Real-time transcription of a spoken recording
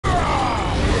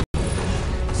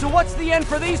what's the end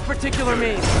for these particular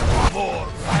memes? More.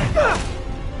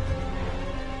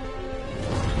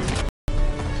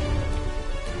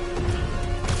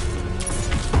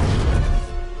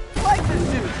 Like the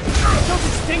suit. So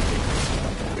distinctive.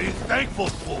 Be thankful,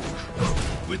 folks.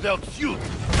 Without you,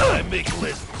 I make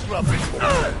less trouble.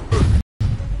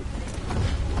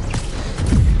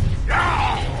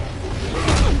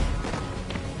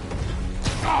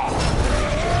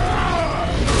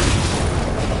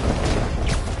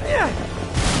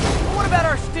 What about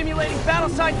our stimulating battle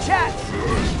sign chats?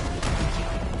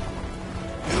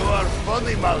 You are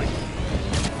funny, Malik.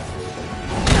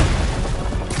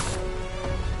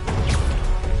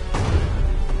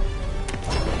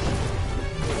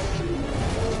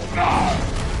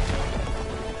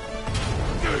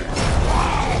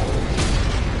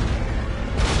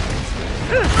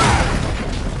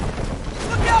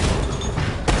 Look out!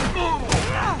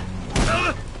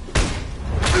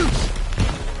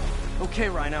 Okay,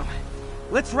 Rhino.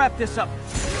 Let's wrap this up.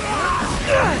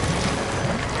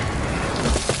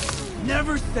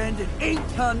 Never send an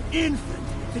 8-ton infant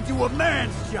to do a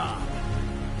man's job.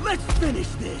 Let's finish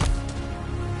this.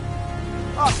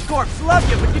 Oh, Scorps, love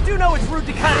you, but you do know it's rude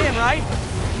to cut in, right?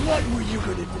 What were you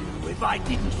gonna do if I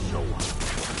didn't show up?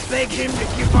 Beg him to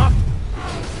give up?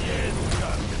 Yes,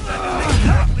 Carson, that is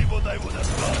exactly what I would have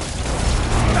done.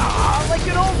 Ah, like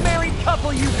an old married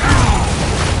couple, you...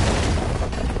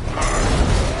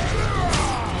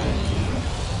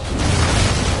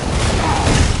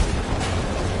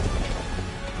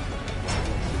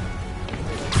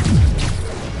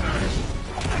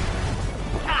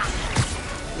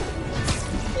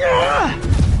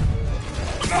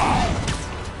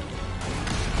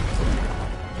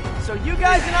 So you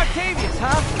guys in Octavius,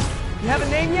 huh? You have a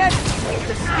name yet?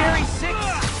 The Scary Six?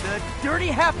 The Dirty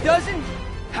Half Dozen?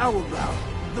 How about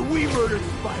the We Murdered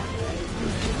Spider-Man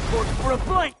used in court for a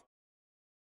blank?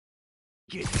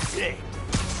 Get sick.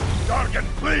 Dargan,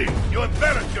 please! You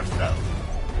embarrass yourself!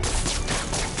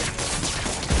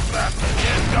 Back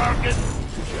again, Dargan!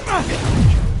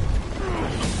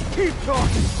 Keep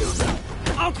talking, Silver.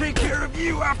 I'll take care of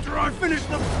you after I finish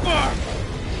the farm.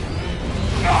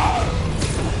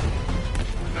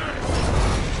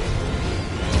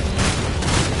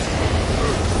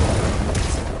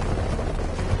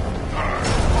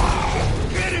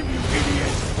 Get him, you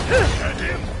idiot! Get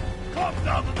him! Calm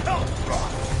down the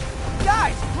telephone!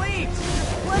 Guys, please!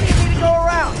 There's plenty of me to go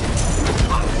around.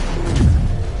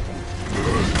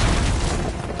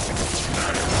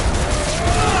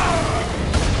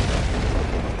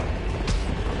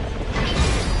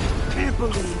 Can't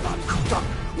believe I'm stuck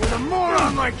with a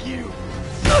moron like you!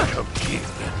 Come here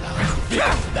and I'll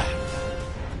fix that!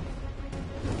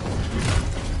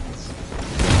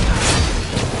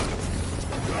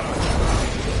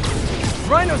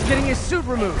 Rhino's getting his suit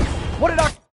removed. What did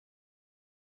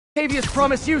Octavius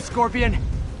promise you, Scorpion?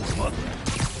 Mother,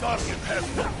 Dargan has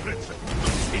no principle.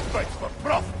 He fights for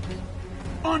profit.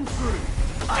 Untrue!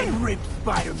 I ripped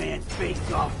Spider-Man's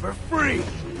face off for free!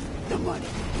 The money.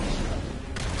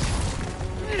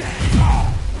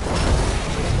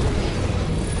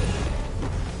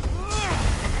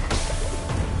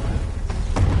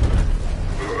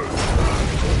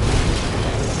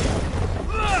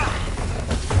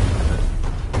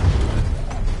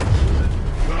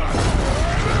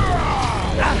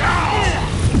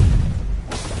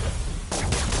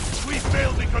 We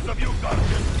failed because of you,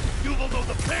 Dargan. You will know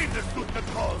the pain this suit can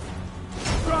cause.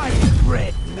 Try it,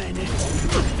 Red Menace.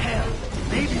 Hell,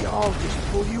 maybe I'll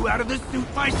just pull you out of the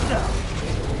suit myself.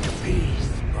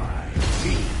 Piece by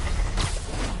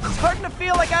piece. It's starting to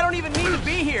feel like I don't even need to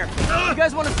be here. You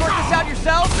guys want to sort this out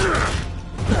yourselves?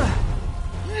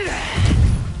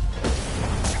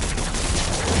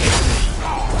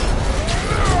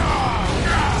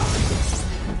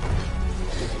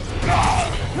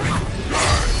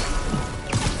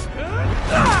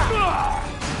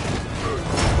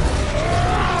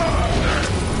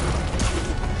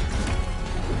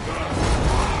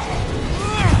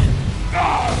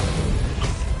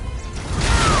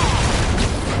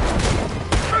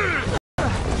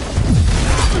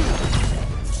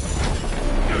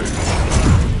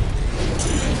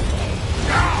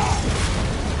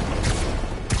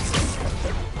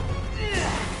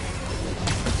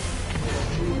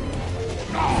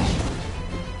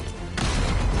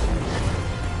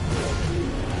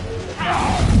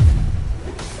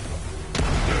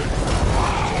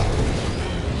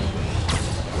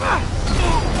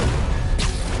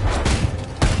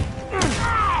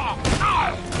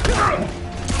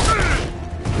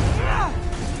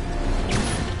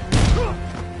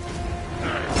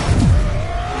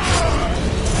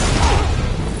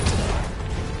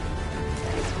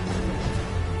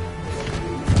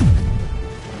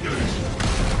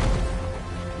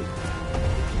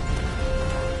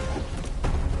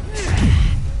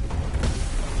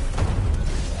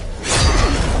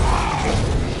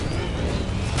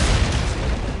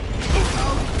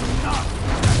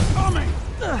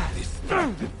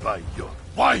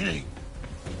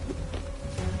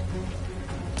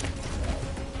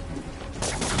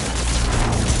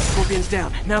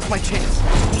 down. Now's my chance.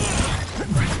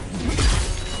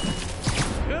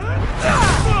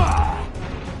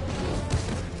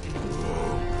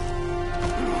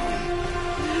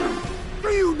 Do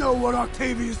you know what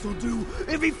Octavius will do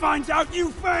if he finds out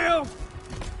you failed?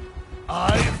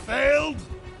 I failed?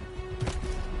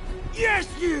 Yes,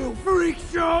 you freak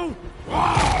show!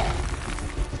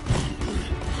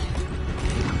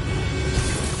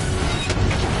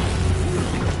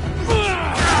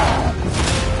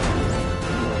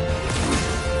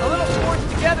 A little forced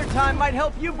together time might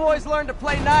help you boys learn to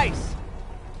play nice.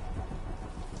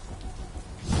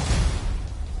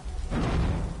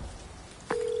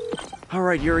 All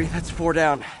right, Yuri, that's 4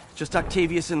 down. Just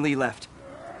Octavius and Lee left.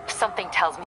 Something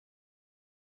tells me